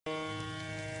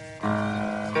Be the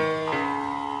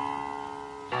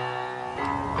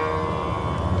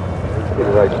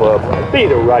right club. Be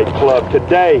the right club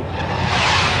today.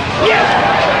 Yes!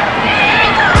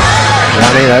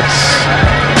 Johnny, that's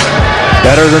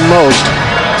better than most.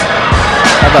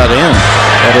 How about in?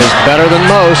 That is better than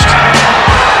most.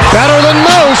 Better than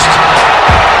most!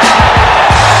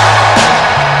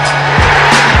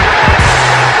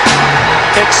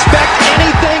 Expect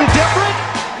anything different?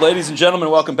 Ladies and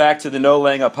gentlemen, welcome back to the No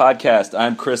Laying Up podcast.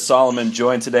 I'm Chris Solomon,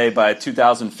 joined today by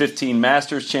 2015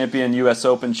 Masters champion, U.S.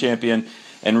 Open champion,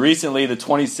 and recently the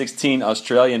 2016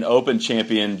 Australian Open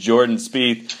champion, Jordan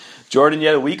Spieth. Jordan, you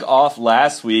had a week off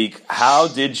last week. How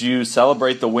did you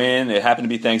celebrate the win? It happened to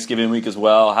be Thanksgiving week as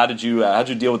well. How'd you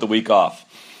deal with the week off?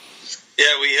 Yeah,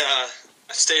 I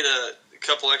stayed a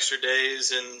couple extra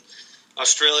days in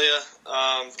Australia.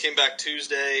 Came back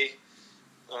Tuesday.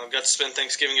 Got to spend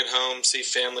Thanksgiving at home, see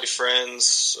family,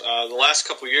 friends. The last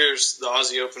couple of years, the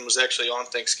Aussie Open was actually on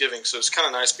Thanksgiving, so it's kind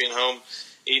of nice being home,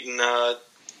 eating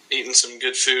some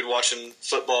good food, watching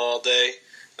football all day.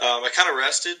 I kind of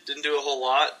rested, didn't do a whole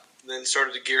lot, then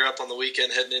started to gear up on the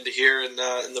weekend, heading into here in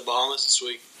the Bahamas this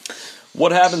week.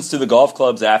 What happens to the golf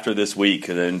clubs after this week?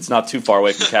 And it's not too far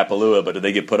away from Kapalua, but do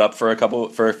they get put up for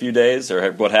a few days,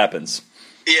 or what happens?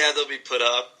 Yeah, they'll be put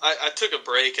up. I took a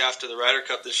break after the Ryder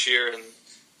Cup this year and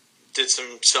did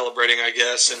some celebrating, I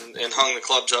guess, and hung the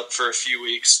clubs up for a few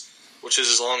weeks, which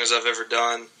is as long as I've ever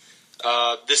done.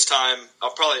 This time,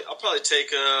 I'll probably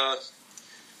take a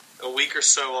week or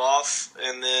so off,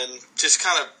 and then just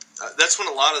kind of that's when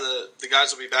a lot of the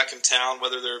guys will be back in town,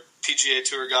 whether they're PGA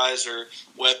Tour guys or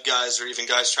web guys or even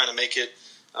guys trying to make it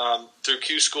through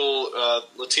Q School,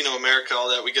 Latino America, all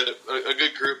that. We get a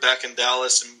good group back in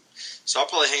Dallas, and so I'll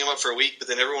probably hang them up for a week, but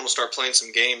then everyone will start playing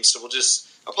some games, so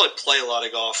I'll probably play a lot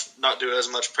of golf, not do as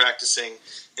much practicing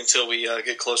until we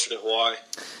get closer to Hawaii.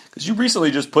 Because you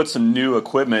recently just put some new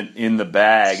equipment in the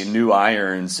bag and new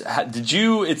irons. Did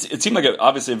you? It seemed like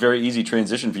obviously a very easy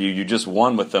transition for you. You just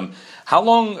won with them. How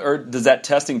long does that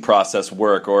testing process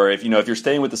work? Or if you're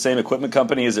staying with the same equipment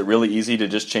company, is it really easy to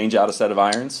just change out a set of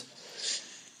irons?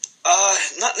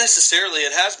 Not necessarily.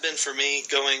 It has been for me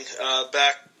going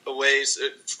back a ways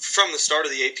from the start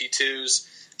of the AP2s.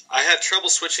 I had trouble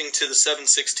switching to the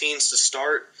 716s to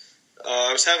start.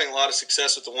 I was having a lot of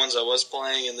success with the ones I was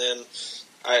playing, and then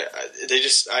I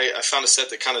found a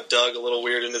set that kind of dug a little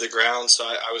weird into the ground, so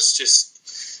I was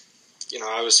just,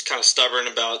 I was kind of stubborn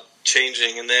about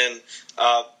changing. And then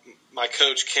my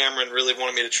coach, Cameron, really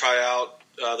wanted me to try out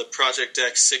the Project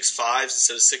X 6.5s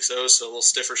instead of 6.0s, so a little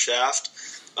stiffer shaft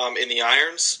in the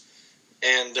irons.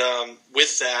 And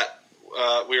with that,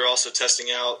 we were also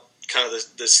testing out kind of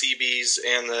the CBs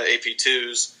and the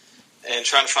AP2s and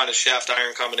trying to find a shaft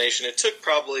iron combination. It took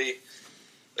probably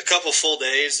a couple full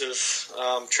days of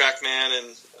TrackMan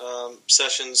and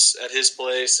sessions at his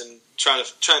place and trying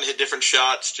to hit different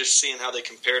shots, just seeing how they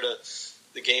compare to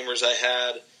the gamers I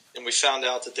had. And we found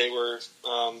out that they were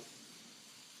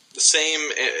the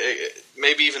same,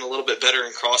 maybe even a little bit better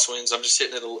in crosswinds. I'm just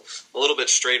hitting it a little bit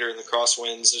straighter in the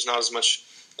crosswinds. There's not as much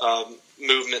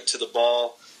movement to the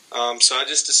ball. So I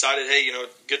just decided, hey,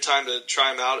 good time to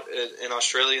try them out in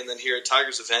Australia and then here at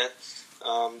Tiger's event.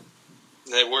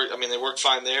 They worked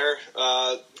fine there.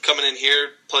 Coming in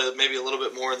here, play maybe a little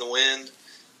bit more in the wind.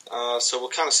 So we'll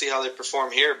kind of see how they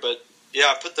perform here. But yeah,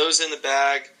 I put those in the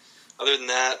bag. Other than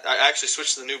that, I actually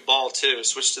switched to the new ball too. I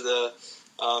switched to the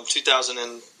 2000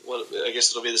 and I guess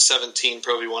it'll be the 17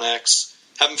 Pro V1X.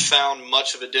 Haven't found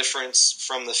much of a difference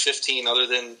from the 15 other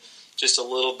than just a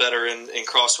little better in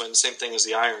crosswind, same thing as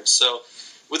the irons. So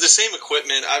with the same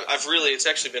equipment, it's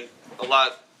actually been a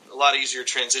lot easier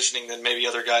transitioning than maybe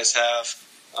other guys have.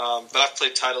 But I've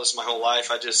played Titleist my whole life.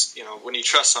 I just, when you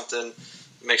trust something,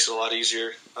 it makes it a lot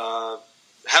easier.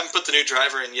 Haven't put the new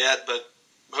driver in yet, but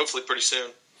hopefully pretty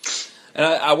soon. And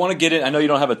I want to get in. I know you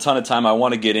don't have a ton of time. I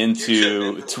want to get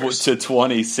into to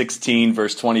 2016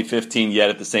 versus 2015. Yet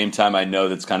at the same time, I know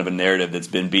that's kind of a narrative that's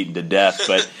been beaten to death.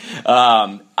 But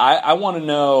I want to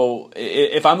know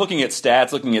if I'm looking at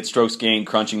stats, looking at strokes gained,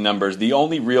 crunching numbers. The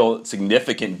only real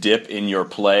significant dip in your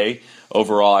play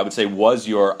overall, I would say, was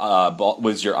your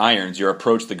irons, your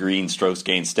approach the green strokes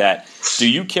gained stat. Do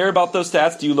you care about those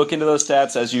stats? Do you look into those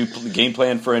stats as you game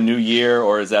plan for a new year,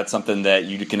 or is that something that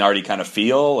you can already kind of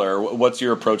feel, or what's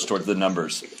your approach towards the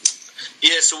numbers?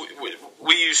 Yeah, so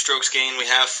we use strokes gain. We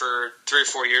have for 3 or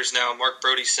 4 years now. Mark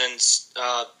Brody sends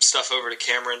stuff over to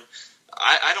Cameron.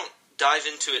 I don't dive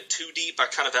into it too deep. I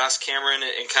kind of ask Cameron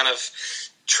and kind of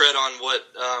tread on what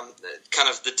kind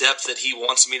of the depth that he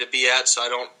wants me to be at, so I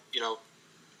don't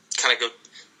kind of go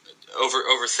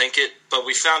overthink it. But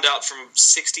we found out from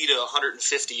 60 to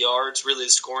 150 yards, really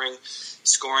the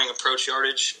scoring approach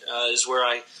yardage is where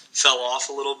I fell off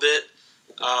a little bit.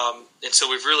 And so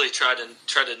we've really tried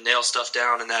to nail stuff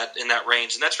down in that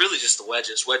range, and that's really just the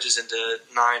wedges into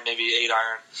 9, maybe 8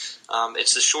 iron.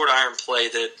 It's the short iron play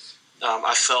that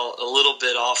I fell a little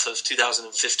bit off of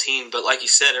 2015, but like you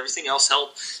said, everything else held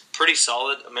pretty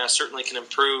solid. I mean, I certainly can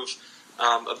improve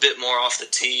a bit more off the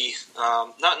tee,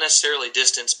 not necessarily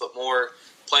distance, but more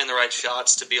playing the right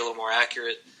shots to be a little more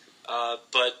accurate.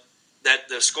 But that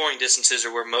the scoring distances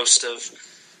are where most of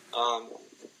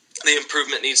the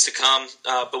improvement needs to come,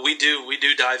 but we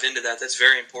do dive into that. That's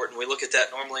very important. We look at that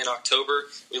normally in October.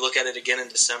 We look at it again in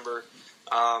December,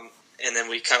 and then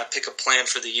we kind of pick a plan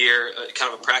for the year,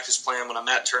 kind of a practice plan when I'm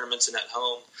at tournaments and at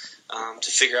home,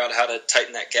 to figure out how to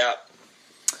tighten that gap.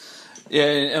 Yeah,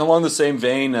 and along the same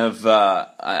vein of,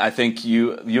 I think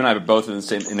you and I are both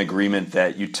in agreement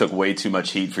that you took way too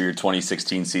much heat for your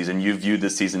 2016 season. You viewed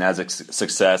this season as a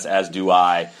success, as do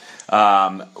I.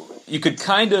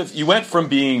 You went from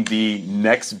being the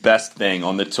next best thing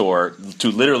on the tour to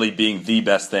literally being the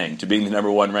best thing, to being the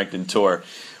number one ranked in tour.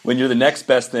 When you're the next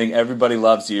best thing, everybody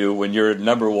loves you. When you're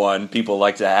number one, people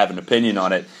like to have an opinion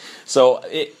on it. So,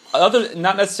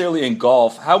 not necessarily in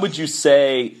golf, how would you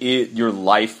say your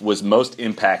life was most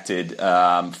impacted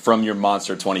from your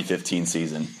monster 2015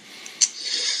 season?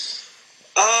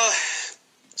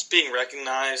 It's being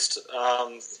recognized,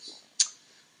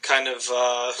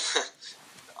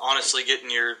 honestly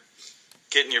getting your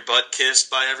butt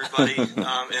kissed by everybody in a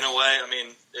way. I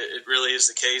mean, it really is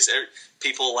the case.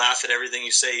 People laugh at everything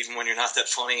you say, even when you're not that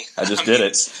funny. I did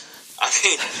it.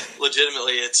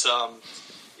 Legitimately, it's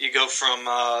you go from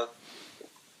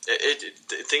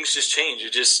things just change. You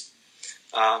just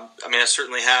I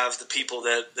certainly have the people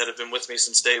that have been with me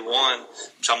since day one,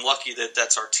 which I'm lucky that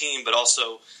that's our team, but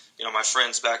also, my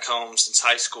friends back home since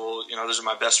high school, those are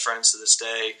my best friends to this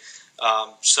day.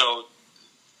 So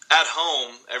at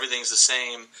home, everything's the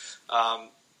same.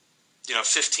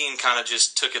 15 kind of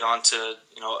just took it on to,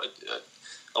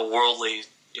 a worldly,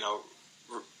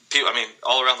 people,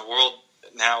 all around the world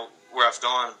now where I've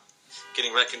gone,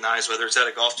 getting recognized, whether it's at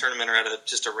a golf tournament or at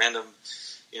just a random,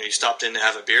 you stopped in to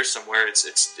have a beer somewhere.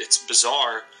 It's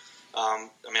bizarre.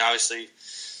 Obviously,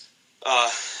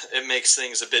 it makes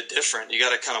things a bit different. You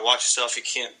got to kind of watch yourself. You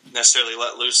can't necessarily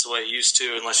let loose the way you used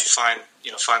to unless you find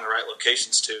the right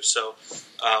locations to. So,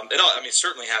 it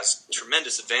certainly has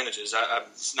tremendous advantages. I'm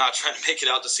not trying to make it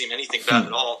out to seem anything bad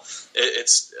at all.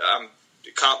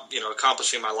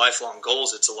 Accomplishing my lifelong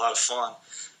goals. It's a lot of fun.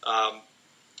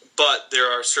 But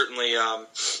there are certainly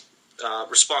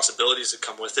responsibilities that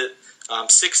come with it.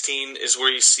 16 is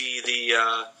where you see the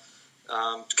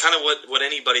kind of what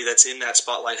anybody that's in that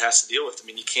spotlight has to deal with.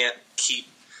 You can't keep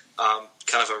kind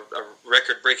of a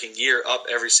record-breaking year up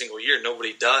every single year.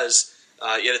 Nobody does.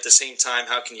 Yet at the same time,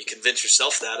 how can you convince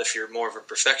yourself that if you're more of a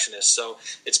perfectionist? So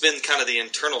it's been kind of the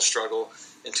internal struggle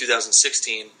in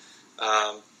 2016.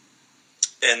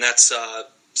 And that's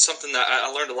something that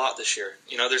I learned a lot this year.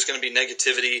 There's going to be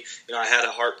negativity. I had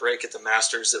a heartbreak at the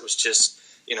Masters that was just,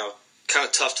 kind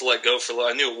of tough to let go for.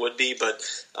 I knew it would be, but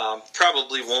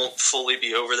probably won't fully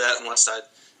be over that unless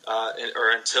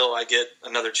or until I get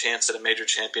another chance at a major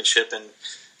championship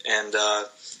and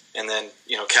then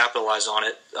capitalize on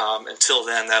it. Until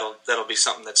then, that'll be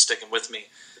something that's sticking with me.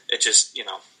 It just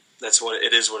that's what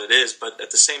it is. What it is. But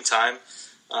at the same time,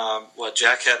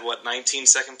 Jack had 19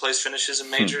 second place finishes in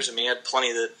majors. He had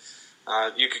plenty that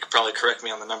you could probably correct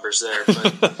me on the numbers there.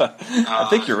 But I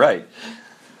think you're right.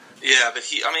 Yeah, but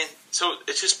so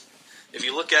it's just, if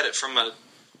you look at it from a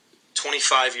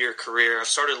 25-year career, I've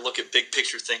started to look at big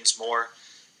picture things more,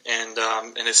 and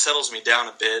it settles me down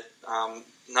a bit.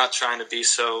 Not trying to be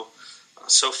so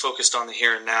focused on the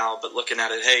here and now, but looking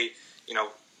at it, hey,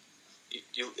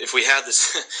 if we had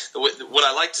this, what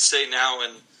I like to say now,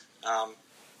 and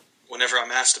whenever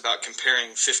I'm asked about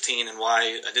comparing 15 and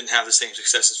why I didn't have the same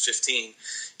success as 15,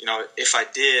 if I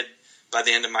did, by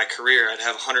the end of my career, I'd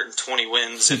have 120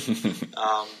 wins and,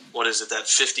 that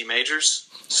 50 majors?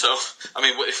 So,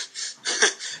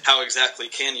 how exactly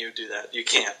can you do that? You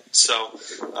can't. So,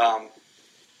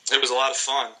 it was a lot of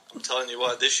fun. I'm telling you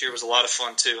what, this year was a lot of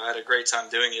fun too. I had a great time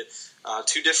doing it.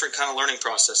 Two different kind of learning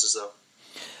processes though.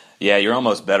 Yeah, you're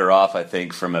almost better off, I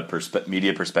think, from a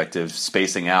media perspective,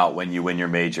 spacing out when you win your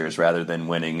majors rather than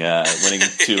winning two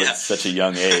Yeah. at such a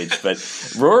young age. But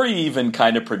Rory even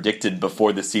kind of predicted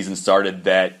before the season started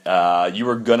that you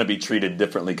were going to be treated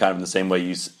differently, kind of in the same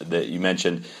way that you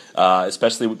mentioned,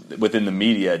 especially within the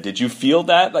media. Did you feel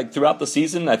that like throughout the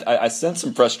season? I sensed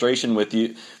some frustration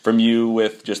from you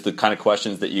with just the kind of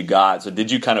questions that you got. So did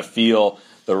you kind of feel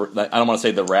I don't want to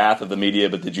say the wrath of the media,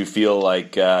 but did you feel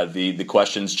like the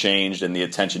questions changed and the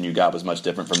attention you got was much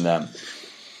different from them?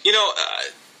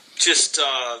 Just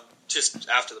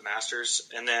after the Masters,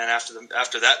 and then after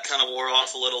that kind of wore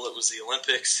off a little, it was the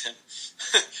Olympics, and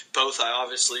both I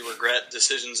obviously regret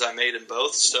decisions I made in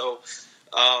both. So,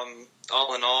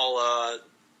 all in all,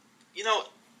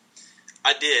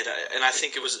 I did, and I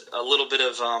think it was a little bit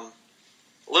of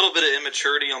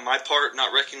immaturity on my part,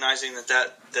 not recognizing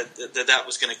that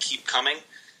was going to keep coming.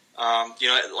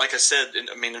 Like I said,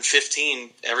 in 15,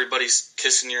 everybody's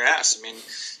kissing your ass. I mean,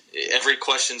 every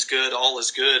question's good, all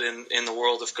is good in the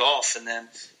world of golf, and then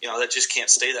that just can't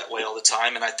stay that way all the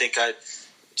time. And I think I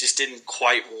just didn't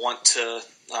quite want to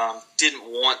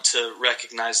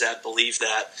recognize that, believe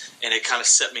that, and it kind of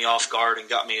set me off guard and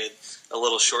got me a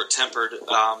little short-tempered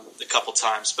a couple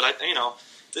times. But at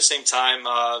the same time,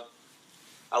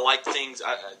 I like things.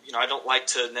 I don't like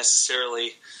to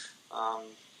necessarily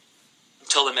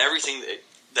tell them everything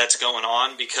that's going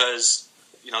on, because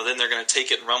then they're going to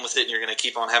take it and run with it, and you're going to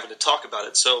keep on having to talk about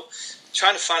it. So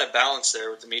trying to find a balance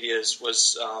there with the media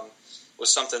was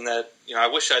something that I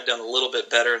wish I'd done a little bit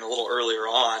better and a little earlier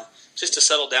on, just to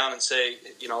settle down and say,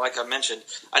 like I mentioned,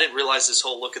 I didn't realize this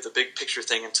whole look at the big picture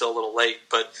thing until a little late.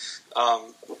 But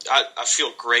I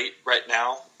feel great right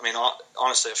now. I mean,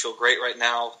 honestly, I feel great right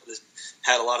now.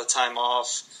 Had a lot of time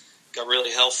off, got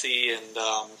really healthy, and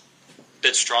a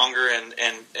bit stronger, and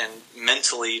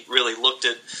mentally really looked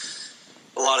at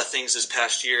a lot of things this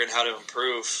past year and how to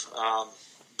improve,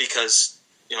 because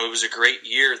it was a great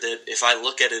year. That if I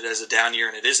look at it as a down year,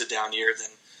 and it is a down year, then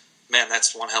man,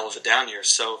 that's one hell of a down year.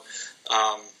 So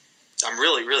I'm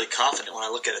really, really confident when I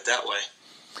look at it that way.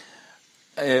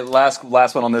 Last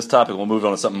one on this topic. We'll move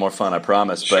on to something more fun, I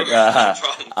promise. Sure, but no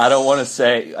problem. I don't want to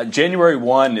say January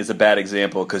 1 is a bad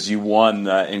example because you won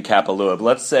in Kapalua. But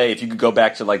let's say if you could go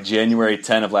back to like January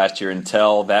 10 of last year and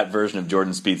tell that version of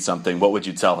Jordan Spieth something, what would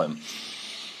you tell him?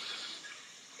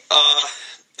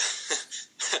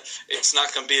 It's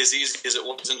not going to be as easy as it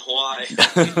was in Hawaii.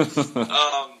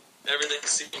 Everything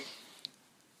seemed to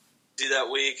do that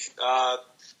week.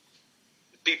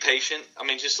 Be patient. I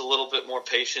mean, just a little bit more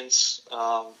patience.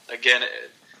 Again,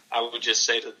 I would just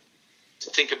say to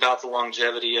think about the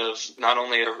longevity of not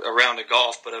only a round of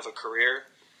golf, but of a career.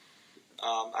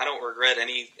 I don't regret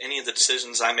any of the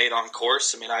decisions I made on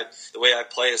course. I mean, the way I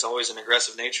play is always an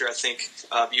aggressive nature. I think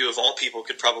you of all people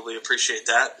could probably appreciate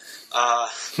that. I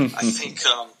think,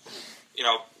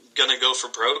 going to go for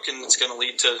broke, and it's going to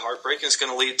lead to heartbreak, and it's going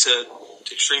to lead to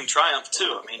extreme triumph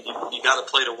too. I mean, you got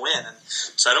to play to win, and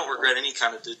so I don't regret any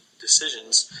kind of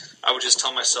decisions. I would just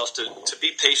tell myself to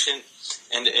be patient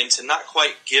and to not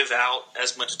quite give out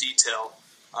as much detail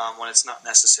when it's not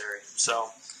necessary. So,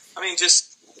 I mean,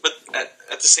 but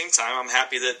at the same time, I'm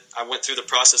happy that I went through the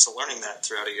process of learning that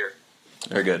throughout a year.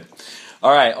 Very good.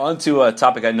 All right, on to a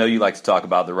topic I know you like to talk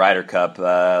about, the Ryder Cup.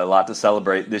 A lot to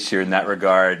celebrate this year in that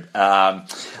regard.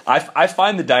 I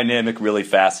find the dynamic really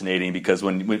fascinating because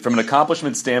when from an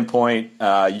accomplishment standpoint,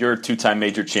 you're a two-time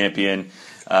major champion.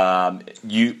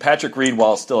 Patrick Reed,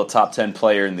 while still a top 10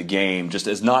 player in the game, just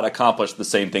has not accomplished the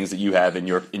same things that you have in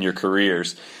your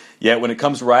careers. Yet when it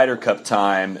comes Ryder Cup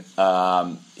time,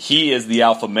 he is the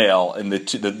alpha male in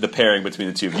the pairing between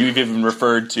the two. You've even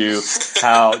referred to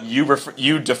how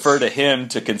you defer to him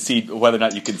to concede whether or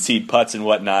not you concede putts and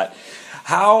whatnot.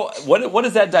 What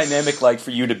is that dynamic like for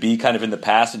you to be kind of in the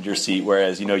passenger seat,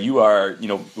 whereas you are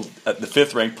the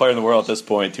fifth ranked player in the world at this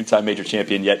point, two-time major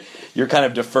champion, yet you're kind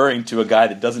of deferring to a guy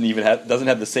that doesn't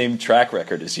have the same track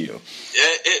record as you.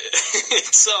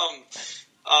 It's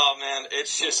oh man,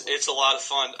 it's a lot of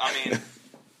fun. I mean,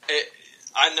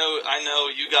 I know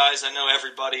you guys, I know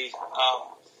everybody,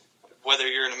 whether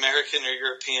you're an American or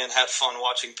European, had fun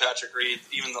watching Patrick Reed,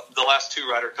 even the last two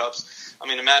Ryder Cups. I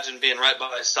mean, imagine being right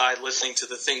by his side, listening to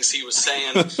the things he was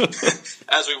saying as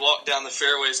we walked down the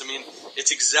fairways. I mean,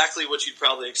 it's exactly what you'd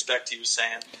probably expect he was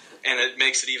saying, and it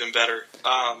makes it even better.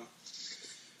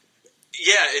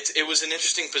 It was an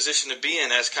interesting position to be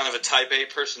in as kind of a Type A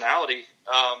personality.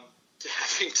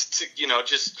 Having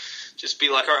to, just be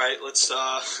like, all right, let's,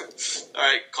 all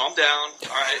right, calm down. All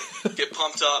right, get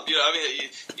pumped up. The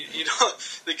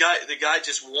guy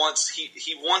just wants,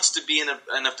 he wants to be in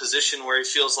a position where he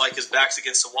feels like his back's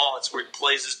against the wall. It's where he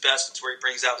plays his best. It's where he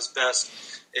brings out his best.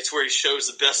 It's where he shows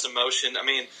the best emotion. I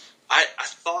mean, I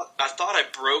thought I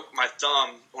broke my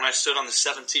thumb when I stood on the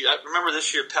 17th. I remember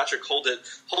this year Patrick hold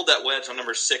that wedge on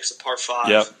number 6, a par 5,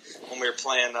 when we were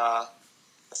playing. I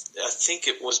think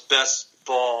it was best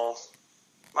ball.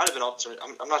 Might have been alternate.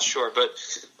 I'm not sure, but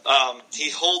he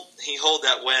hold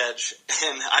that wedge,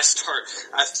 and I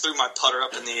threw my putter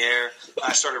up in the air. And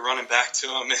I started running back to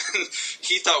him, and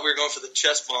he thought we were going for the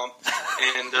chest bump,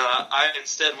 and I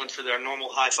instead went for their normal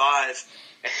high five.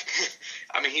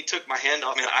 I mean, he took my hand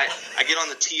off. I mean, I get on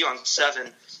the tee on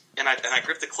 7, and I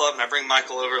grip the club, and I bring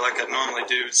Michael over like I normally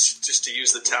do, just to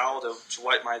use the towel to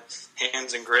wipe my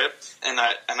hands and grip. And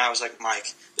I was like,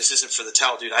 Mike, this isn't for the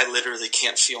towel, dude. I literally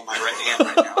can't feel my right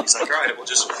hand right now. He's like, all right, we'll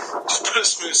just put a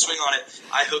smooth swing on it.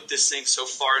 I hooked this thing so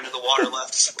far into the water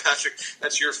left. He's like, Patrick,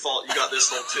 that's your fault. You got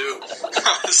this hole too.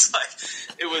 I was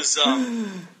like, it was,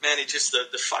 man, he just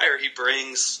the fire he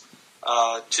brings,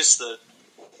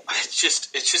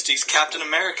 it's just he's Captain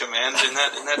America, man, in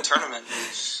that tournament. And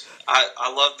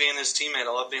I love being his teammate.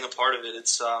 I love being a part of it.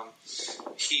 It's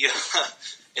he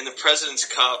in the President's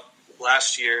Cup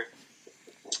last year,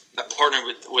 I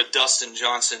partnered with Dustin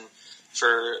Johnson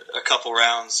for a couple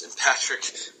rounds, and Patrick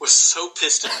was so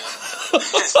pissed at me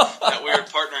that we were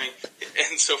partnering.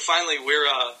 And so finally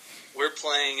we're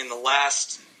playing in the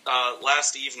last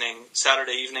evening,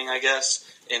 Saturday evening, I guess,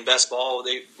 in best ball.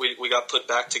 We got put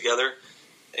back together.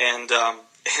 And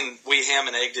we ham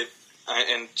and egged it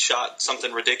and shot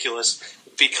something ridiculous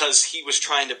because he was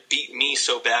trying to beat me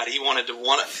so bad. He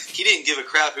didn't give a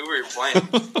crap who we were playing.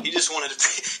 He just wanted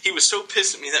to. He was so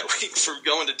pissed at me that week for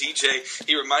going to DJ.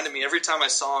 He reminded me every time I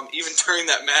saw him, even during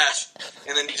that match.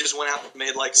 And then he just went out and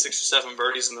made like 6 or 7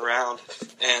 birdies in the round,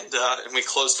 and we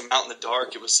closed him out in the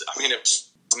dark.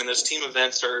 Those team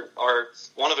events are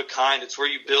one of a kind. It's where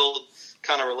you build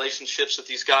kind of relationships with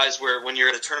these guys where when you're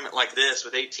at a tournament like this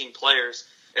with 18 players,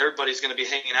 everybody's going to be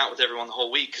hanging out with everyone the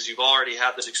whole week because you've already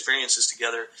had those experiences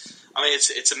together. I mean,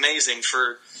 it's amazing.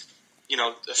 For,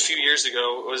 a few years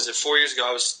ago, 4 years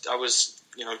ago, I was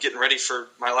getting ready for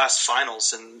my last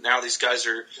finals, and now these guys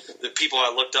are the people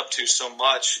I looked up to so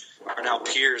much are now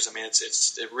peers. I mean,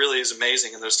 it really is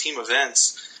amazing. And those team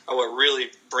events are what really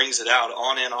brings it out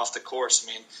on and off the course.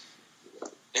 I mean,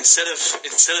 instead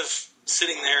of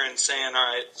sitting there and saying,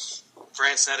 all right,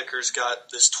 Grant Snedeker's got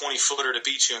this 20-footer to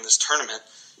beat you in this tournament,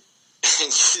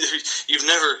 and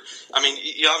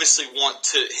you obviously want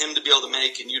him to be able to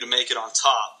make and you to make it on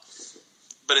top.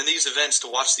 But in these events, to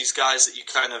watch these guys that you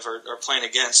kind of are playing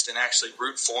against and actually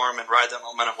root for them and ride that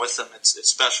momentum with them, it's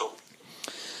special.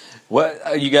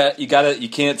 What you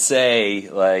can't say,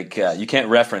 like, you can't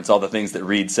reference all the things that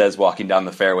Reed says walking down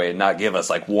the fairway and not give us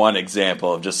like one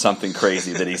example of just something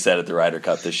crazy that he said at the Ryder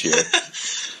Cup this year.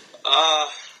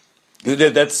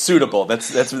 That's suitable.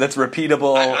 That's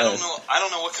repeatable. I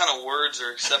don't know what kind of words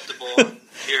are acceptable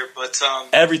here, but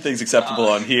everything's acceptable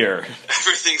on here.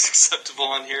 Everything's acceptable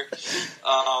on here.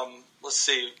 Let's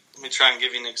see. Let me try and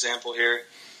give you an example here.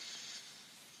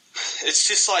 It's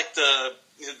just like the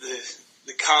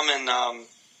common,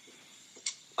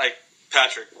 like,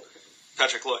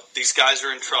 Patrick, look, these guys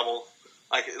are in trouble.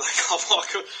 Like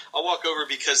I'll walk over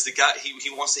because the guy, he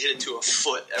wants to hit it to a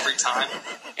foot every time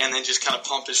and then just kind of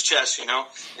pump his chest,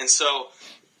 And so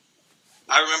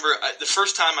I remember the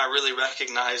first time I really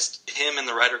recognized him in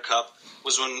the Ryder Cup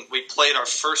was when we played our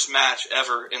first match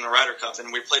ever in the Ryder Cup,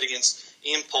 and we played against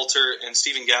Ian Poulter and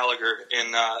Stephen Gallagher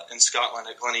in Scotland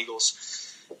at Glen Eagles.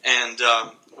 And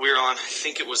we were on, I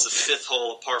think it was the 5th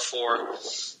hole, par 4,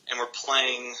 and we're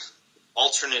playing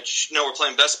we're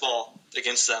playing best ball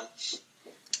against them.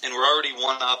 And we're already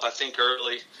 1 up, I think,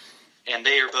 early, and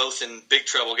they are both in big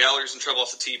trouble. Gallagher's in trouble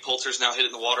off the tee. Poulter's now hit it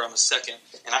in the water on the second,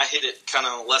 and I hit it kind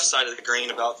of on the left side of the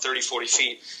green about 30, 40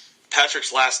 feet.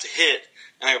 Patrick's last to hit,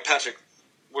 and I go, Patrick,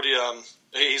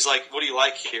 he's like, what do you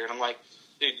like here? And I'm like,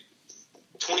 dude,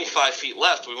 25 feet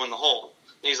left, we win the hole.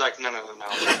 And he's like, no,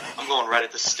 I'm going right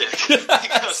at the stick. He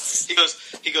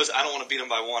goes, I don't want to beat him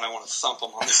by 1. I want to thump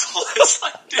him on this hole. It's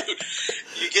like, dude,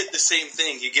 you get the same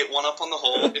thing. You get 1 up on the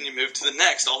hole, and you move to the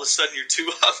next. All of a sudden, you're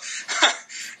 2 up.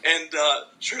 And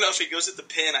sure enough, he goes at the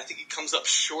pin. I think he comes up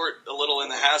short a little in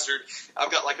the hazard.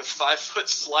 I've got like a 5-foot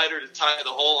slider to tie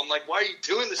the hole. I'm like, why are you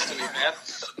doing this to me, man?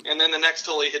 And then the next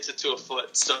hole, he hits it to a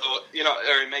foot. So, or he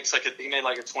made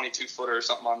like a 22-footer or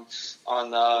something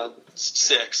on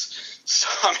 6. So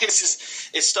I mean,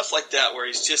 it's stuff like that where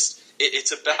he's just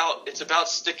it's about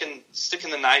sticking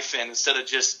the knife in instead of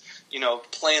just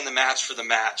playing the match for the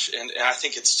match, and I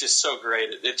think it's just so great.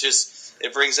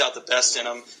 It brings out the best in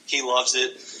him. He loves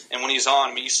it, and when he's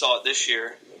on, you saw it this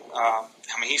year.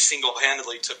 He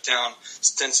single-handedly took down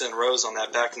Stenson and Rose on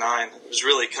that back nine. It was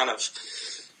really kind of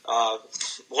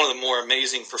one of the more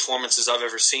amazing performances I've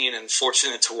ever seen, and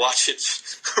fortunate to watch it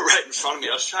right in front of me.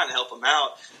 I was trying to help him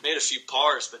out, made a few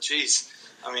pars, but geez,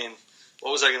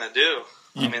 what was I going to do?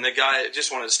 The guy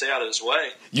just wanted to stay out of his way.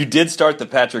 You did start the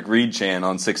Patrick Reed chant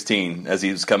on 16 as he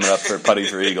was coming up for putting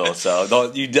for eagle, so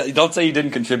don't say you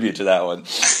didn't contribute to that one.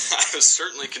 I was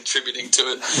certainly contributing to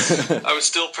it. I was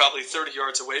still probably 30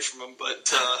 yards away from him, but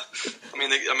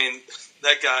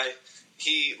that guy,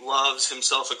 he loves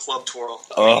himself a club twirl.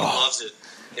 He loves it.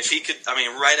 If he could,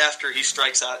 right after he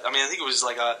strikes out, I think it was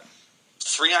like a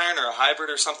 3-iron or a hybrid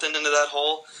or something into that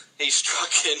hole. He struck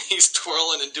it, and he's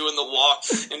twirling and doing the walk,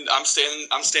 and I'm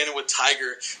standing with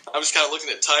Tiger. I was kind of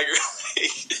looking at Tiger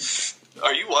like,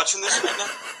 are you watching this right now?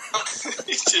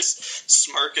 He's just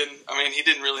smirking. He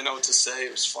didn't really know what to say.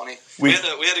 It was funny. We had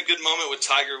a good moment with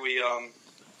Tiger. We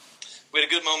had a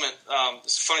good moment.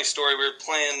 It's a funny story. We were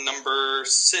playing number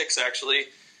 6, actually,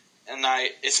 and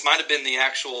it might have been the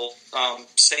actual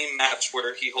same match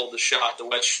where he holed the shot, the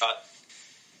wedge shot.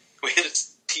 We hit a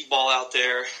tee ball out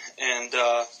there, and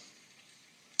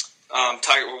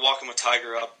we're walking with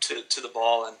Tiger up to the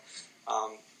ball, and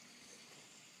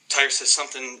Tiger says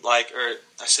something like,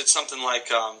 I said something like,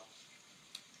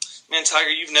 man, Tiger,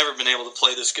 you've never been able to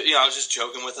play this good. I was just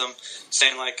joking with him,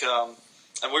 saying like,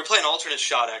 we were playing alternate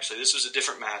shot, actually. This was a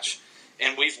different match,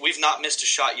 and we've not missed a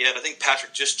shot yet. I think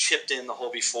Patrick just chipped in the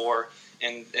hole before,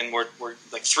 and we're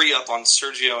like 3 up on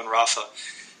Sergio and Rafa,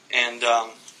 and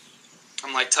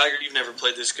I'm like, Tiger, you've never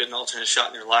played this good an alternate shot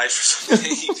in your life or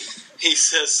something. He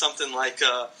says something like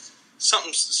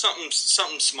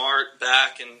something smart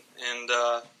back, and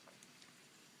I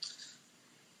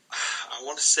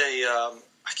want to say I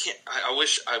can't. I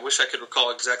wish I could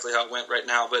recall exactly how it went right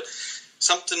now, but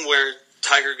something where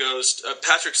Tiger goes.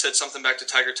 Patrick said something back to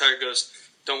Tiger. Tiger goes,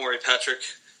 "Don't worry, Patrick.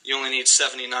 You only need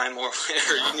 79 more,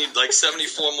 or you need like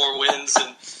 74 more wins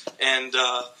and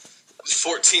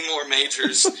 14 more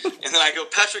majors." And then I go,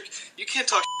 Patrick, you can't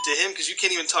talk to him because you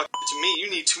can't even talk to me. You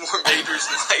need 2 more majors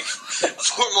and like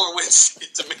 4 more wins to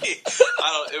get to me.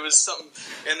 It was something.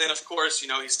 And then of course, he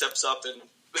steps up, and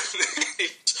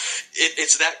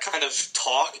it's that kind of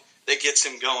talk that gets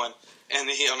him going. And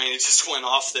he just went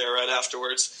off there right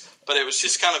afterwards. But it was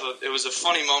just it was a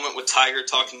funny moment with Tiger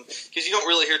talking, because you don't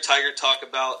really hear Tiger talk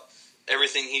about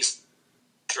everything he's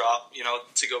drop,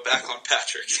 to go back on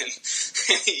Patrick, and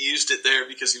he used it there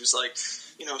because he was like,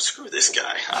 screw this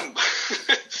guy.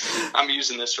 I'm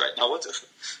using this right now.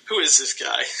 Who is this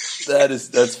guy?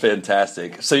 That's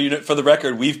fantastic. So for the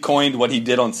record, we've coined what he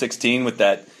did on 16 with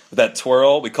that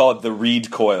twirl. We call it the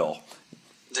Reed coil.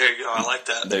 There you go. I like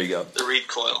that. There you go. The Reed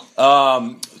coil.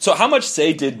 So how much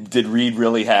say did Reed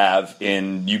really have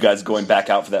in you guys going back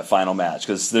out for that final match?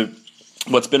 Because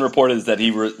what's been reported is that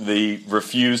he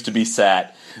refused to be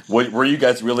sat. Were you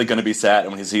guys really going to be sat?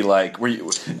 And was he like, did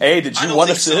you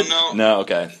want to sit? So, no,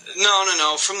 okay.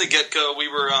 No. From the get-go, we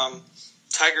were,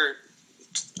 Tiger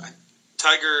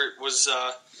was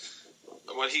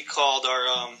what he called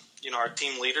our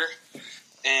team leader.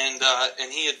 And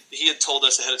he had told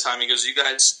us ahead of time, he goes, you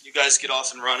guys get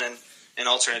off and run in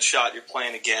alternate shot, you're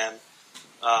playing again.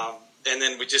 And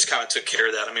then we just kind of took care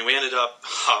of that. We ended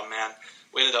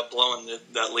up blowing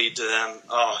that lead to them.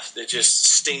 It just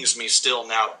stings me still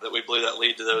now that we blew that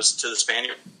lead to the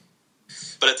Spaniard.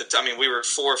 But at the time, we were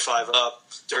 4 or 5 up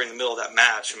during the middle of that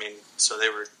match. So they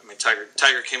were.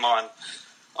 Tiger came on.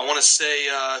 I want to say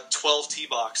 12 tee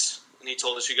box, and he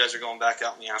told us, you guys are going back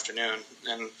out in the afternoon.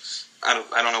 And I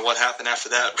don't know what happened after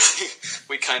that.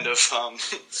 We kind of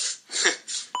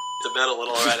the bed a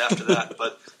little right after that,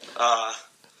 but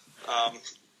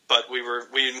we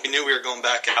knew we were going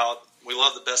back out. We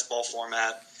love the best ball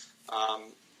format.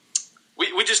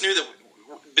 We just knew that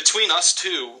between us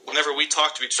two, whenever we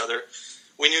talked to each other,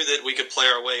 we knew that we could play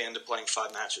our way into playing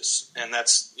 5 matches, and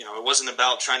that's it wasn't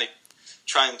about trying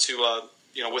to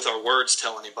with our words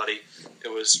tell anybody. It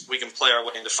was, we can play our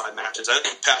way into 5 matches. I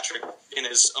think Patrick, in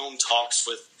his own talks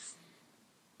with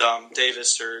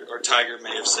Davis or Tiger,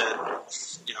 may have said,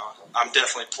 I'm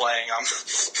definitely playing.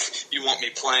 You want me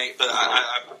playing, but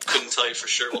I couldn't tell you for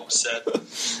sure what was said.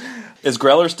 Is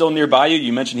Greller still nearby you?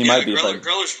 You mentioned he might be.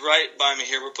 Greller's right by me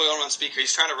here. We're putting him on speaker.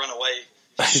 He's trying to run away.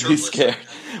 He's scared.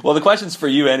 Well, the question's for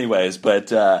you anyways, but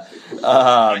come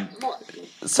on.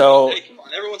 So hey, come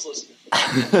on. Everyone's listening.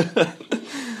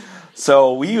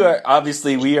 So we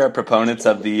are proponents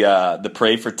of the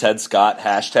Pray for Ted Scott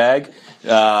hashtag,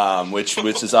 which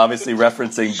is obviously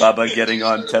referencing Bubba getting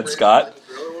on Ted Scott.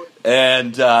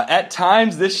 And at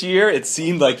times this year, it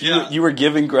seemed like you were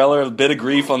giving Greller a bit of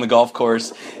grief on the golf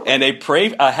course, and a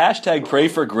hashtag Pray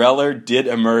for Greller did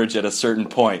emerge at a certain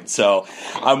point. So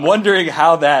I'm wondering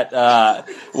how that,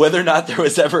 whether or not there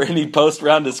was ever any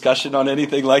post-round discussion on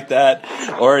anything like that,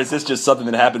 or is this just something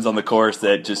that happens on the course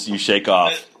that just you shake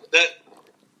off?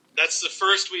 That's the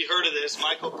first we heard of this.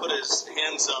 Michael put his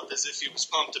hands up as if he was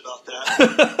pumped about that,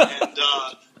 and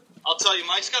I'll tell you,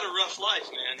 Mike's got a rough life,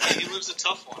 man. He lives a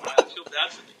tough one. I feel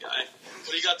bad for the guy. What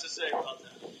do you got to say about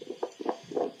that?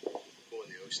 Go in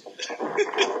the ocean.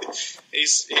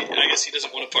 I guess he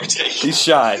doesn't want to partake. He's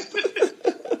shy.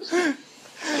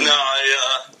 No,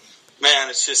 man,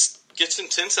 it's just gets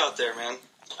intense out there, man.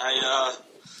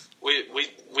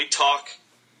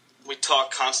 We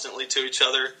talk constantly to each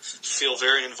other. Feel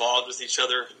very involved with each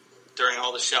other during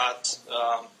all the shots.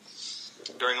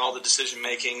 During all the decision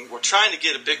making, we're trying to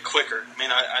get a bit quicker. I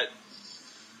mean,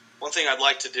 one thing I'd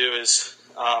like to do is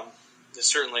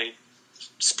certainly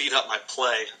speed up my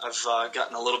play. I've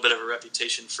gotten a little bit of a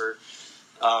reputation for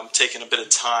taking a bit of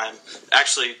time.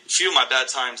 Actually, a few of my bad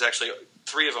times,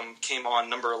 3 of them came on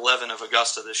number 11 of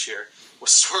Augusta this year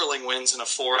with swirling winds and a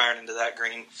 4-iron into that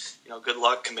green. Good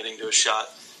luck committing to a shot.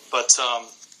 But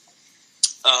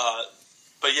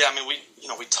yeah, I mean,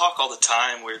 we talk all the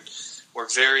time. We're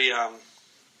very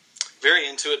very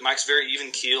into it. Mike's very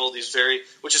even-keeled.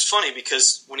 Which is funny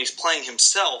because when he's playing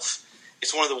himself,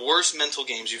 it's one of the worst mental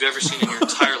games you've ever seen in your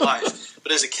entire life.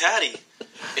 But as a caddy,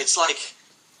 it's like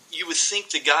you would think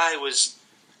the guy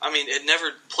had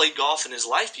never played golf in his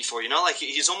life before. Like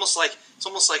it's almost like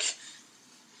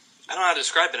I don't know how to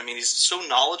describe it. I mean, he's so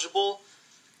knowledgeable,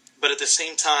 but at the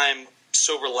same time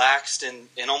so relaxed and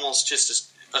almost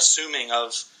just assuming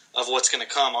of what's going to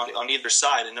come on either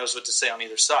side and knows what to say on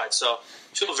either side. So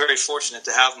I feel very fortunate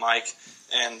to have Mike,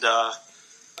 and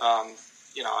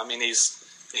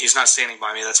he's not standing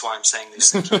by me. That's why I'm saying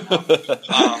these things right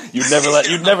now. You'd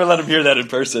never let him hear that in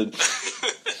person.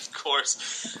 Of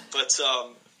course, but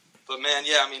man,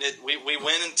 yeah, I mean, we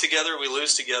win together, we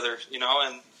lose together,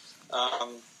 and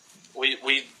we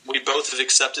both have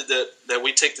accepted that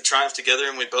we take the triumph together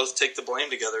and we both take the blame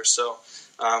together. So.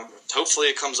 Hopefully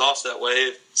it comes off that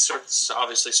way.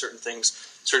 Obviously, certain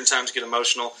times get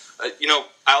emotional.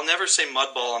 I'll never say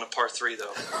mud ball on a par 3,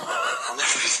 though. I'll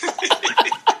never.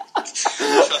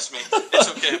 Trust me, it's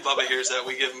okay if Bubba hears that.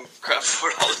 We give him crap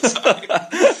for it all the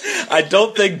time. I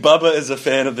don't think Bubba is a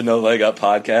fan of the No Leg Up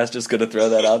podcast. Just going to throw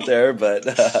that out there, but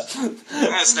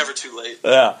it's never too late.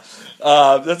 Yeah.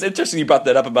 That's interesting you brought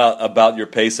that up about your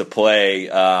pace of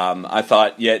play. I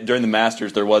thought, during the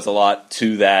Masters there was a lot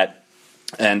to that.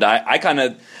 And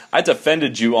I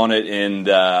defended you on it in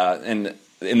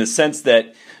the sense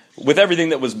that with everything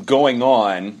that was going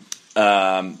on,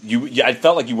 I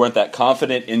felt like you weren't that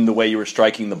confident in the way you were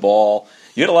striking the ball.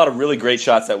 You had a lot of really great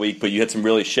shots that week, but you had some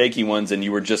really shaky ones, and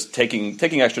you were just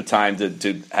taking extra time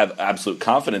to have absolute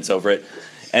confidence over it.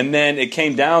 And then it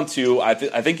came down to I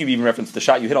think you've even referenced the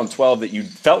shot you hit on 12 that you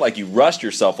felt like you rushed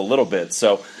yourself a little bit.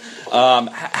 So.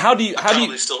 How do you?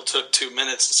 Still took 2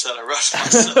 minutes and said I rushed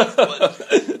myself,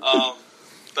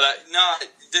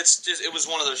 it was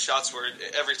one of those shots where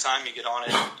every time you get on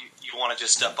it, you want to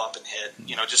just step up and hit.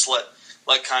 Just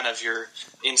let kind of your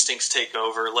instincts take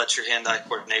over, let your hand-eye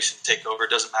coordination take over. It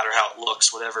doesn't matter how it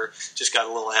looks, whatever. Just got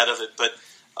a little ahead of it, but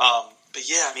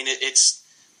yeah, I mean it's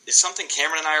something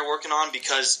Cameron and I are working on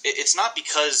because it's not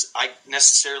because I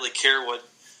necessarily care what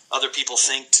other people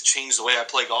think to change the way I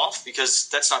play golf, because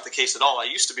that's not the case at all. I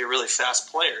used to be a really fast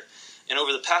player, and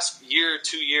over the past year,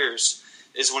 2 years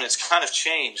is when it's kind of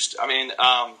changed. I mean,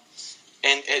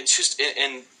 and it's just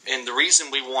and the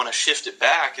reason we want to shift it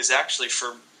back is actually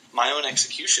for my own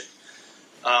execution.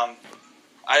 I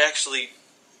actually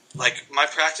like my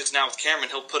practice now with Cameron.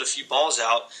 He'll put a few balls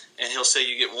out and he'll say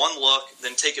you get one look,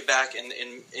 then take it back, and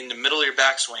in the middle of your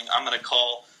backswing, I'm going to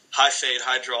call high fade,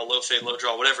 high draw, low fade, low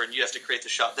draw, whatever, and you have to create the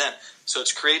shot then. So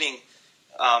it's creating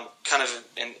kind of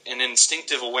an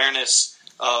instinctive awareness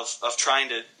of trying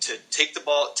to take the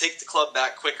club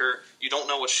back quicker. You don't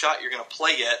know what shot you're going to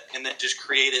play yet, and then just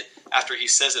create it after he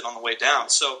says it on the way down.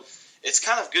 So it's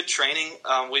kind of good training.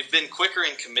 We've been quicker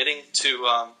in committing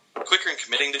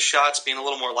to shots, being a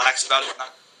little more lax about it,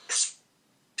 not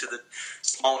to the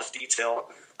smallest detail.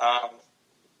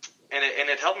 And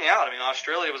it helped me out. I mean,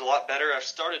 Australia was a lot better. I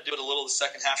started doing it a little the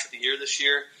second half of the year this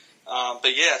year.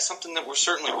 But yeah, it's something that we're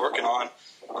certainly working on.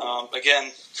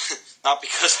 Again, not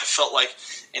because I felt like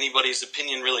anybody's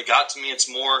opinion really got to me. It's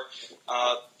more,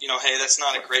 hey, that's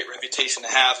not a great reputation to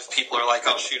have if people are like,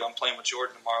 oh, shoot, I'm playing with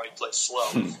Jordan tomorrow, he plays slow.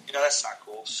 That's not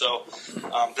cool. So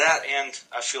that, and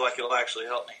I feel like it'll actually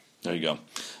help me. There you go.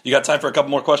 You got time for a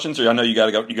couple more questions, or I know you got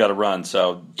to go. You got to run,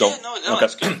 so don't. Yeah, no, okay.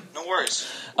 That's good. No worries.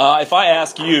 If I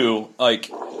ask you,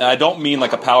 I don't mean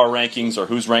like a power rankings or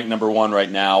who's ranked number one right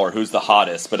now or who's the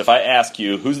hottest, but if I ask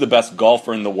you who's the best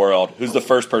golfer in the world, who's the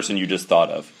first person you just thought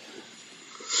of?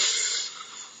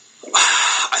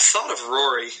 I thought of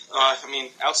Rory.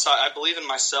 Outside, I believe in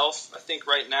myself. I think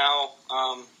right now,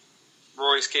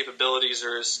 Rory's capabilities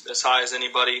are as high as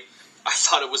anybody. I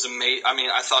thought it was amazing.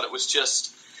 I thought it was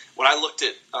just, when I looked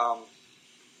at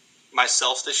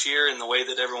myself this year and the way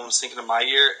that everyone was thinking of my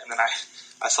year, and then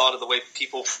I thought of the way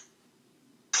people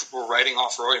were writing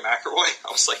off Rory McIlroy,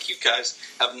 I was like, you guys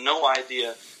have no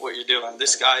idea what you're doing.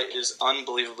 This guy is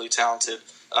unbelievably talented.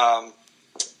 I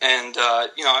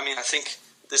think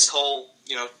this whole,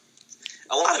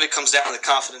 a lot of it comes down to the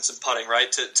confidence in putting,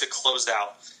 right, to close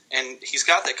out. And he's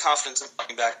got that confidence in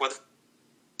putting back, whether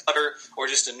putter or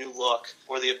just a new look,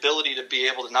 or the ability to be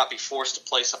able to not be forced to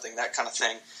play something, that kind of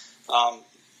thing.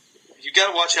 You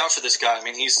got to watch out for this guy.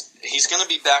 He's going to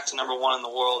be back to number one in the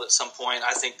world at some point,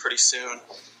 I think pretty soon.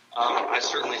 I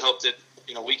certainly hope that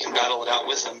we can battle it out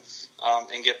with him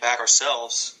and get back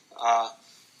ourselves.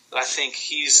 But I think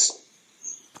DJ,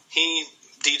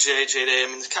 J-Day,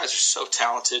 these guys are so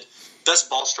talented. Best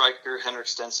ball striker, Henrik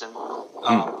Stenson.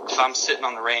 If I'm sitting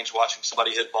on the range watching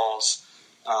somebody hit balls,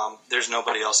 there's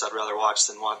nobody else I'd rather watch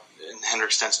than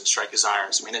Henrik Stenson strike his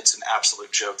irons. It's an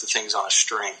absolute joke. The thing's on a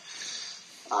string.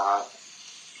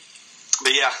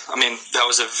 But yeah, that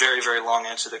was a very, very long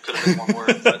answer that could have been one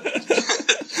word. But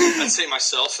I'd say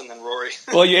myself and then Rory.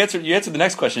 Well, you answered the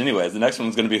next question anyways. The next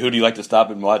one's going to be, who do you like to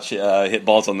stop and watch hit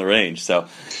balls on the range? So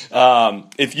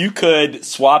if you could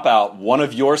swap out one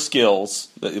of your skills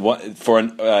for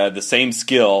the same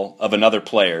skill of another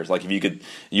player's, like if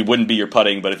you wouldn't be your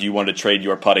putting, but if you wanted to trade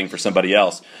your putting for somebody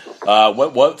else,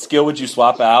 what skill would you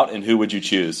swap out and who would you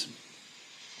choose?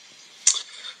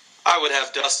 I would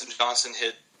have Dustin Johnson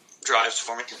hit drives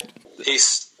for me.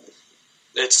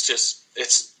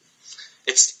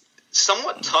 It's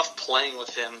somewhat tough playing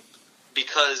with him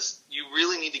because you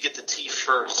really need to get the tee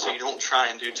first, so you don't try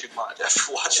and do too much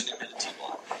after watching him hit a tee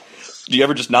ball. Do you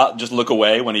ever just look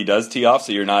away when he does tee off,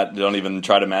 so don't even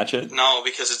try to match it? No,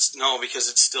 because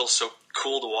it's still so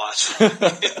cool to watch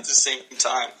at the same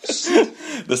time.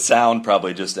 The sound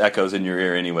probably just echoes in your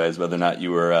ear, anyways, whether or not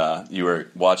you were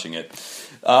watching it.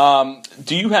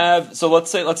 Do you have, so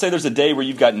let's say there's a day where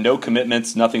you've got no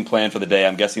commitments, nothing planned for the day.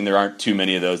 I'm guessing there aren't too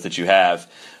many of those that you have.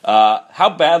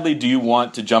 How badly do you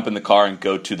want to jump in the car and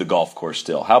go to the golf course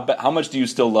still? How much do you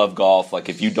still love golf? Like,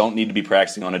 if you don't need to be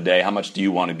practicing on a day, how much do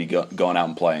you want to be going out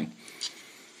and playing?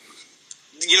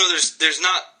 There's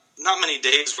not many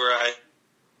days where I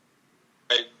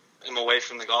am away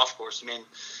from the golf course.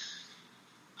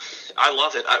 I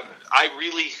love it. I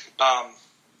really,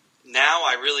 now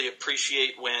I really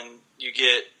appreciate when you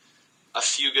get a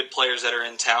few good players that are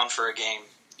in town for a game,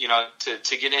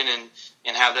 to get in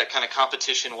and have that kind of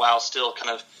competition while still kind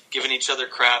of giving each other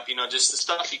crap, just the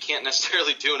stuff you can't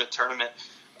necessarily do in a tournament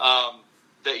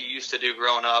that you used to do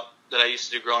growing up, that I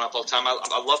used to do growing up all the time.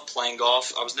 I love playing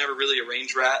golf. I was never really a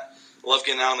range rat. I love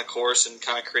getting out on the course and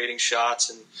kind of creating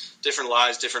shots and different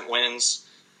lies, different wins.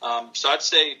 So I'd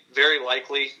say very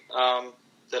likely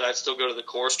that I'd still go to the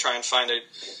course, try and find a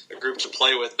group to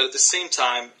play with. But at the same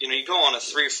time, you go on a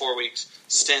 3 or 4 weeks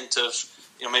stint of,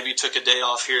 maybe you took a day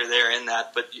off here or there in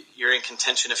that, but you're in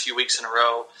contention a few weeks in a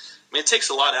row. It takes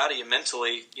a lot out of you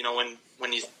mentally,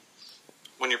 when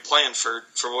you're playing for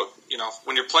what,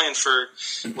 when you're playing for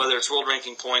whether it's world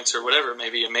ranking points or whatever,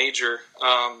 maybe a major.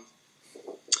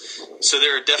 So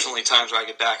there are definitely times where I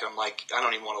get back and I'm like, I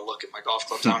don't even want to look at my golf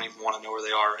clubs. I don't even want to know where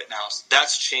they are right now. So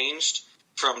that's changed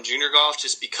from junior golf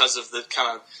just because of the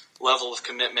kind of level of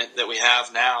commitment that we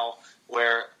have now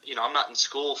where, I'm not in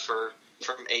school from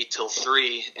 8 till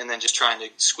 3 and then just trying to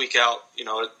squeak out,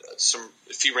 a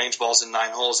few range balls in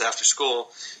 9 holes after school.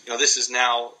 This is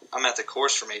now, I'm at the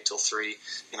course from 8 till 3,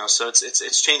 so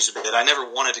it's changed a bit. I never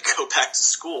wanted to go back to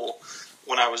school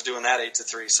when I was doing that 8 to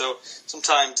 3. So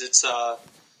sometimes it's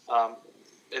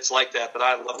like that, but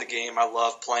I love the game. I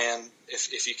love playing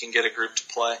if you can get a group to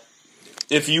play.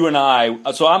 If you and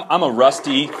I, so I'm a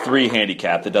rusty 3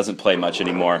 handicap that doesn't play much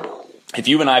anymore. If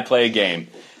you and I play a game,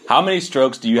 how many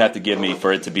strokes do you have to give me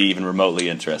for it to be even remotely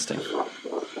interesting?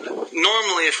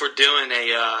 Normally, if we're doing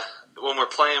when we're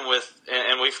playing with,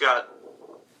 and we've got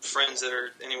friends that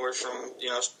are anywhere from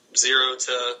 0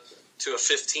 to a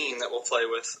 15 that we'll play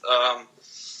with.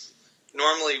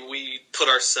 normally we put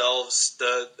ourselves,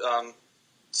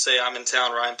 say I'm in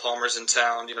town, Ryan Palmer's in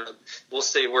town, we'll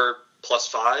say we're plus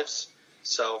fives.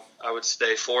 So I would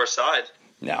stay 4 aside.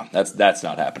 No, that's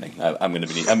not happening. I'm going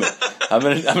to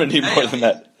need more than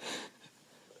that.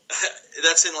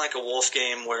 That's in like a Wolf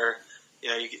game where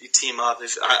you team up.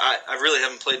 If I really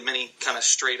haven't played many kind of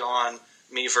straight on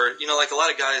like a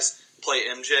lot of guys play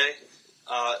MJ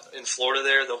in Florida.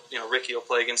 There, Ricky will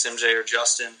play against MJ or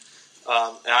Justin.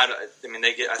 And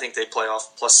I think they play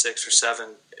off plus 6 or 7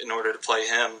 in order to play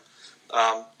him.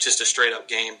 Just a straight up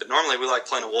game. But normally we like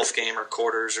playing a Wolf game or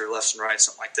quarters or lefts and rights,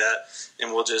 something like that,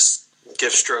 and we'll just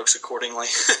give strokes accordingly.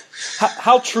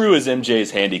 How true is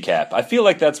MJ's handicap? I feel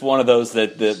like that's one of those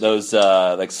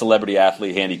like celebrity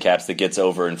athlete handicaps that gets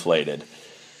overinflated.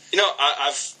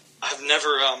 I've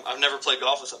never played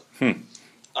golf with him.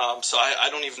 So I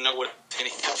don't even know what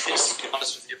handicap is, to be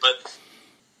honest with you. But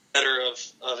better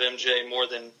of MJ more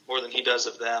than he does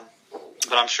of them.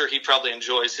 But I'm sure he probably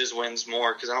enjoys his wins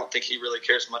more because I don't think he really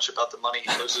cares much about the money he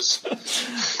loses.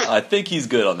 I think he's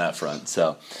good on that front.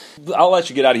 So I'll let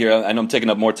you get out of here. I know I'm taking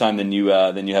up more time than you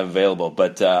have available,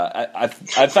 but I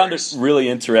found it really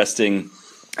interesting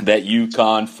that you've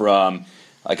gone from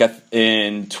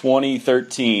in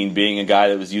 2013 being a guy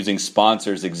that was using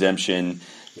sponsors exemption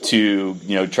to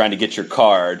trying to get your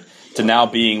card, to now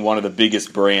being one of the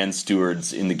biggest brand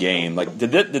stewards in the game. Like,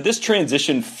 did this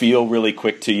transition feel really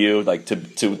quick to you, like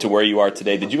to where you are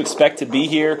today? Did you expect to be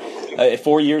here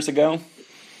 4 years ago?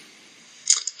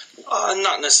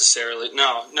 Not necessarily.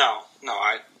 No.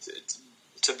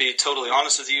 To be totally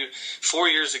honest with you, 4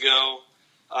 years ago,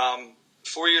 I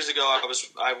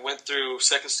went through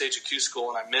second stage of Q school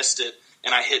and I missed it,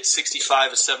 and I hit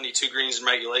 65 of 72 greens in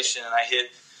regulation, and I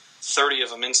hit 30 of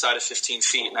them inside of 15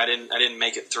 feet, and I didn't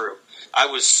make it through. I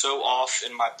was so off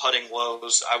in my putting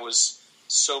woes. I was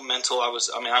so mental. It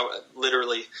was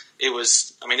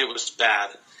bad.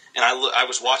 And I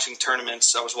was watching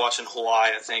tournaments. I was watching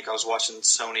Hawaii, I think. I was watching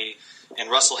Sony,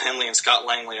 and Russell Henley and Scott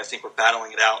Langley, I think, were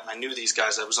battling it out. And I knew these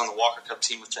guys. I was on the Walker Cup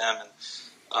team with them,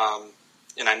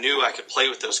 and I knew I could play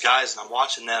with those guys. And I'm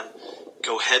watching them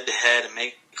go head to head and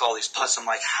make all these putts. I'm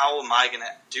like, how am I going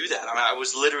to do that? I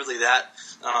was literally that.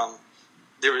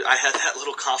 I had that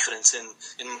little confidence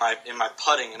in my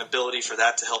putting and ability for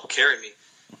that to help carry me.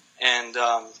 And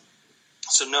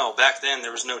so no, back then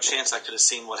there was no chance I could have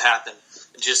seen what happened.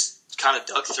 Just kind of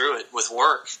dug through it with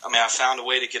work. I found a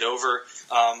way to get over.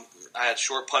 I had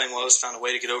short putting woes, found a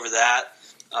way to get over that,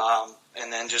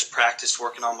 and then just practiced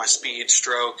working on my speed,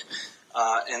 stroke,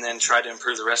 and then tried to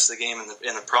improve the rest of the game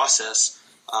in the process.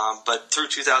 But through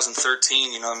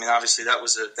 2013, obviously that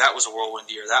was a whirlwind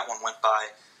year. That one went by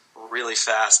really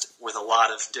fast with a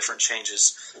lot of different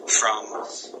changes from,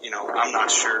 I'm not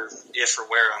sure if or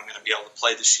where I'm going to be able to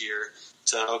play this year,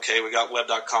 to, okay, we got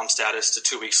web.com status, to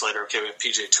 2 weeks later, okay, we have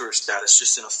PGA Tour status,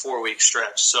 just in a 4-week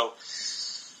stretch. So,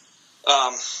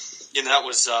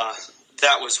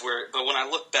 that was where, but when I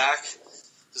look back,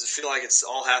 does it feel like it's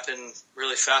all happened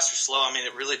really fast or slow?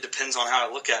 It really depends on how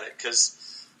I look at it, because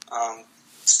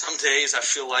some days I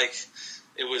feel like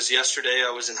it was yesterday.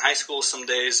 I was in high school. Some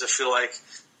days I feel like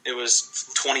it was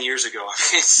 20 years ago.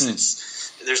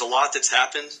 There's a lot that's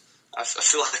happened. I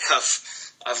feel like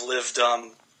I've lived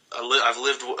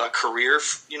a career,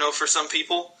 for some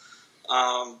people.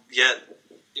 Yet,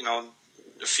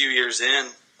 a few years in,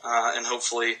 and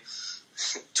hopefully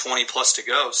 20 plus to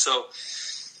go. So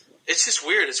it's just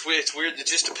weird. It's weird. It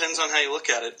just depends on how you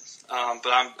look at it.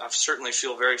 But I certainly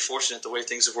feel very fortunate the way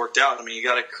things have worked out. You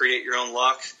got to create your own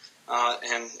luck,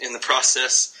 and in the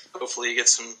process, hopefully you get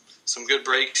some good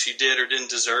breaks you did or didn't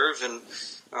deserve, and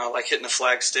like hitting a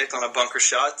flag stick on a bunker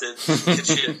shot that gets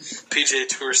you PGA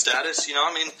Tour status.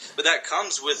 But that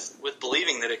comes with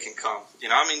believing that it can come. You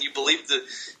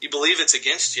believe it's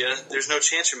against you. There's no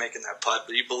chance you're making that putt,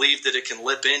 but you believe that it can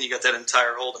lip in. You got that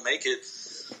entire hole to make it.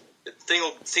 The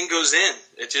thing goes in.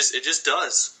 It just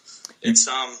does.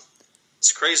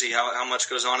 It's crazy how much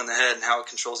goes on in the head and how it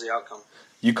controls the outcome.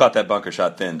 You caught that bunker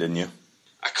shot thin, didn't you?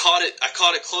 I caught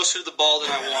it closer to the ball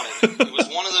than I wanted. It was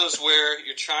one of those where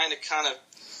you're trying to kind of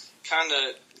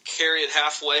carry it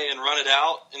halfway and run it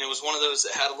out, and it was one of those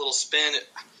that had a little spin.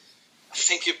 I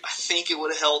think it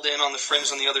would have held in on the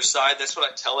fringe on the other side. That's what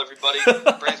I tell everybody.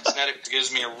 Brandon Snedeker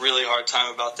gives me a really hard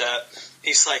time about that.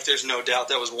 He's like, there's no doubt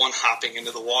that was one hopping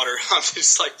into the water. I'm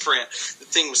just like, Brant, the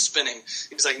thing was spinning.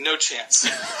 He's like, no chance.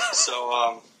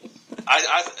 So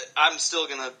I'm still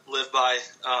going to live by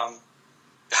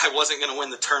I wasn't going to win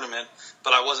the tournament,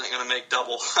 but I wasn't going to make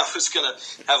double. I was going to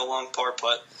have a long par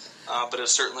putt, but it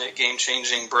was certainly a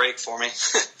game-changing break for me.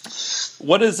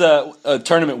 What is a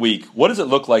tournament week? What does it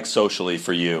look like socially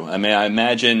for you? I mean, I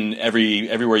imagine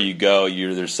everywhere you go,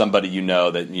 there's somebody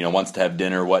that wants to have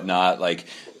dinner, whatnot. Like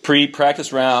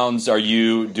pre-practice rounds, are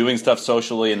you doing stuff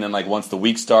socially, and then like once the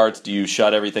week starts, do you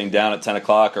shut everything down at 10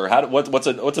 o'clock, or what's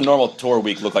a normal tour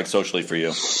week look like socially for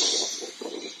you?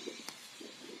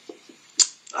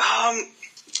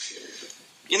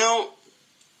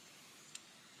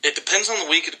 It depends on the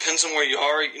week. It depends on where you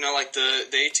are. Like the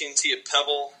AT&T at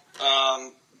Pebble.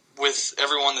 With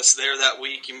everyone that's there that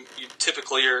week, you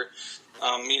typically are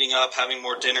meeting up, having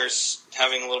more dinners,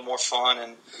 having a little more fun,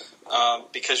 and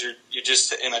because you're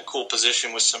just in a cool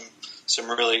position with some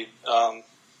really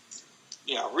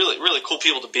really cool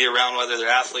people to be around, whether they're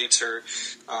athletes or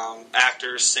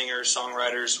actors, singers,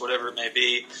 songwriters, whatever it may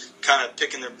be. Kind of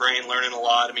picking their brain, learning a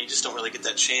lot. I mean, you just don't really get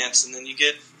that chance, and then you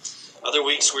get other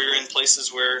weeks where you're in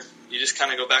places where you just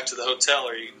kind of go back to the hotel,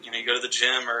 or you go to the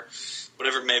gym, or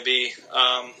whatever it may be.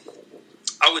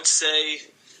 I would say,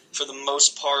 for the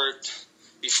most part,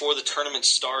 before the tournament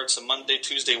starts, a Monday,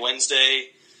 Tuesday, Wednesday,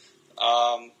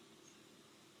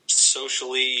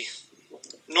 socially,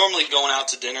 normally going out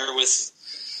to dinner with,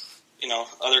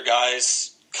 other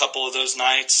guys, a couple of those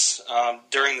nights.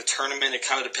 During the tournament, it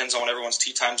kind of depends on what everyone's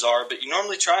tee times are, but you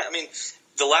normally try. I mean,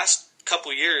 the last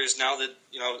couple of years, now that,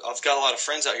 I've got a lot of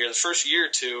friends out here, the first year or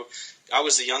two, I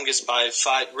was the youngest by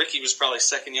 5. Ricky was probably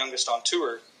second youngest on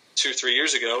tour 2-3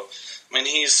 years ago. I mean,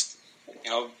 he's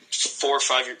 4 or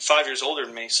 5 years older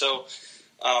than me. So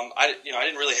I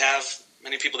didn't really have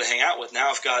many people to hang out with. Now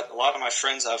I've got a lot of my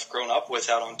friends I've grown up with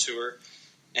out on tour,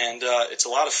 and it's a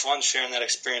lot of fun sharing that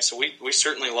experience. So we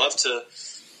certainly love to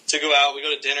go out. We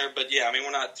go to dinner, but yeah, I mean,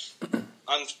 we're not.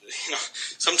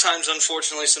 Sometimes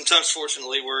unfortunately, sometimes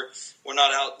fortunately, we're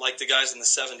not out like the guys in the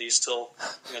 70s till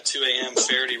 2 a.m.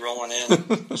 Faraday rolling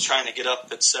in, trying to get up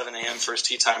at 7 a.m. for his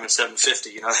tee time at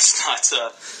 7:50. That's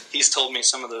not. He's told me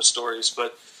some of those stories,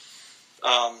 but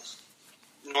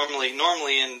normally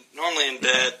in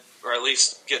bed, or at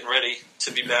least getting ready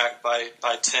to be back by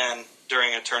 10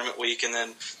 during a tournament week, and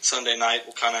then Sunday night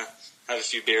we'll kind of have a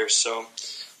few beers. So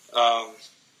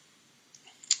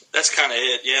that's kind of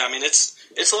it. Yeah, I mean it's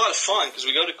a lot of fun because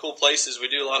we go to cool places. We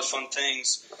do a lot of fun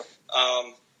things.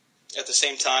 At the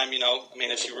same time, I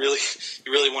mean, if you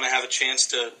really want to have a chance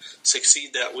to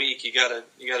succeed that week, you gotta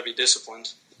be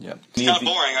disciplined. Yeah, it's kind of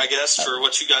boring, I guess, for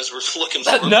what you guys were looking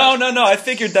for. No. I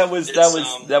figured that was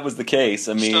the case.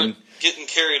 I mean, start getting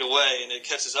carried away, and it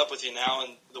catches up with you now,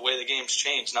 and the way the game's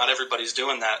changed. Not everybody's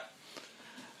doing that.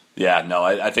 Yeah, no,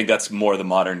 I think that's more the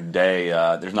modern day.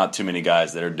 There's not too many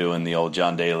guys that are doing the old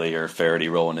John Daly or Faraday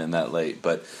rolling in that late.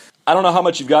 But I don't know how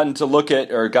much you've gotten to look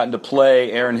at or gotten to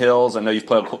play Erin Hills. I know you've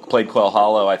played Quail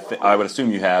Hollow. I would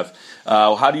assume you have.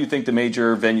 How do you think the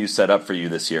major venue set up for you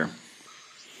this year?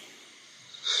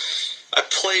 I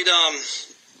played,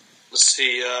 let's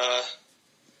see,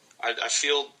 I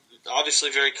feel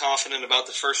obviously very confident about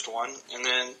the first one. And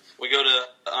then we go to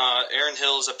Erin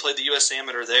Hills. I played the U.S.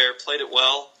 Amateur there, played it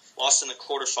well. Lost in the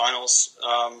quarterfinals.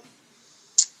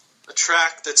 A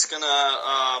track that's going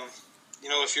to,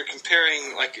 if you're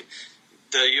comparing like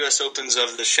the U.S. Opens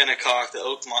of the Shinnecock, the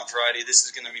Oakmont variety, this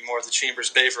is going to be more of the Chambers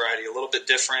Bay variety, a little bit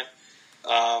different,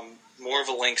 more of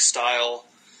a link style.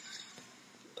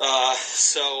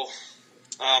 So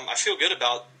I feel good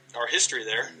about our history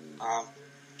there.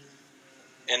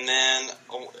 And then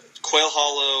Quail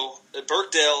Hollow, at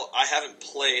Birkdale, I haven't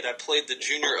played. I played the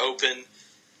Junior Open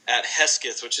at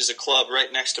Hesketh, which is a club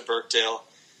right next to Birkdale.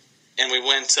 And we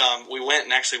went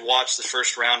and actually watched the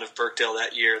first round of Birkdale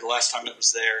that year, the last time it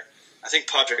was there. I think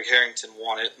Padraig Harrington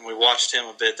won it, and we watched him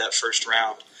a bit that first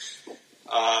round.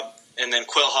 And then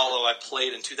Quail Hollow I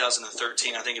played in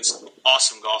 2013. I think it's an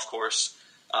awesome golf course.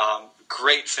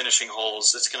 Great finishing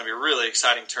holes. It's going to be a really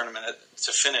exciting tournament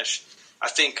to finish. I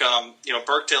think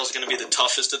Birkdale is going to be the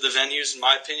toughest of the venues, in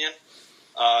my opinion.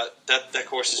 That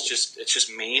course is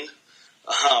just mean.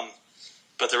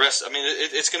 But the rest, I mean,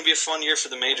 it's going to be a fun year for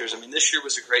the majors. I mean, this year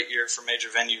was a great year for major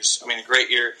venues. I mean, a great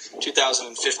year.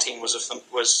 2015 I was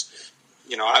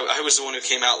the one who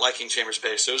came out liking Chambers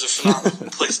Bay, so it was a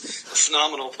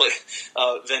phenomenal phenomenal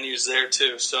venues there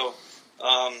too. So,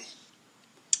 all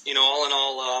in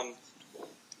all,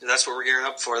 that's what we're gearing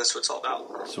up for. That's what it's all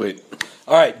about. Sweet.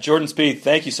 All right, Jordan Spieth,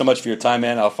 thank you so much for your time,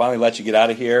 man. I'll finally let you get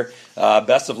out of here.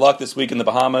 Best of luck this week in the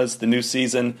Bahamas, the new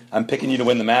season. I'm picking you to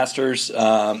win the Masters,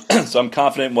 so I'm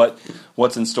confident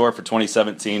what's in store for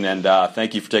 2017, and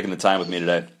thank you for taking the time with me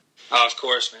today. Oh, of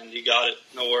course, man. You got it.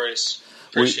 No worries.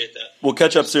 Appreciate that. We'll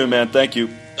catch up soon, man. Thank you.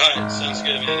 All right, sounds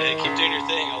good, man. Hey, keep doing your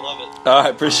thing. I love it. All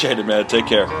right, appreciate it, man. Take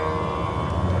care.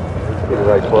 Be the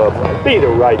right club. Be the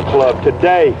right club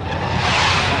today.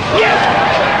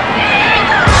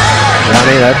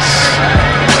 Johnny, that's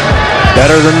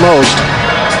better than most.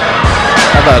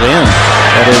 How about in?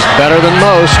 That is better than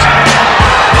most.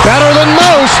 Better than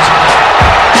most!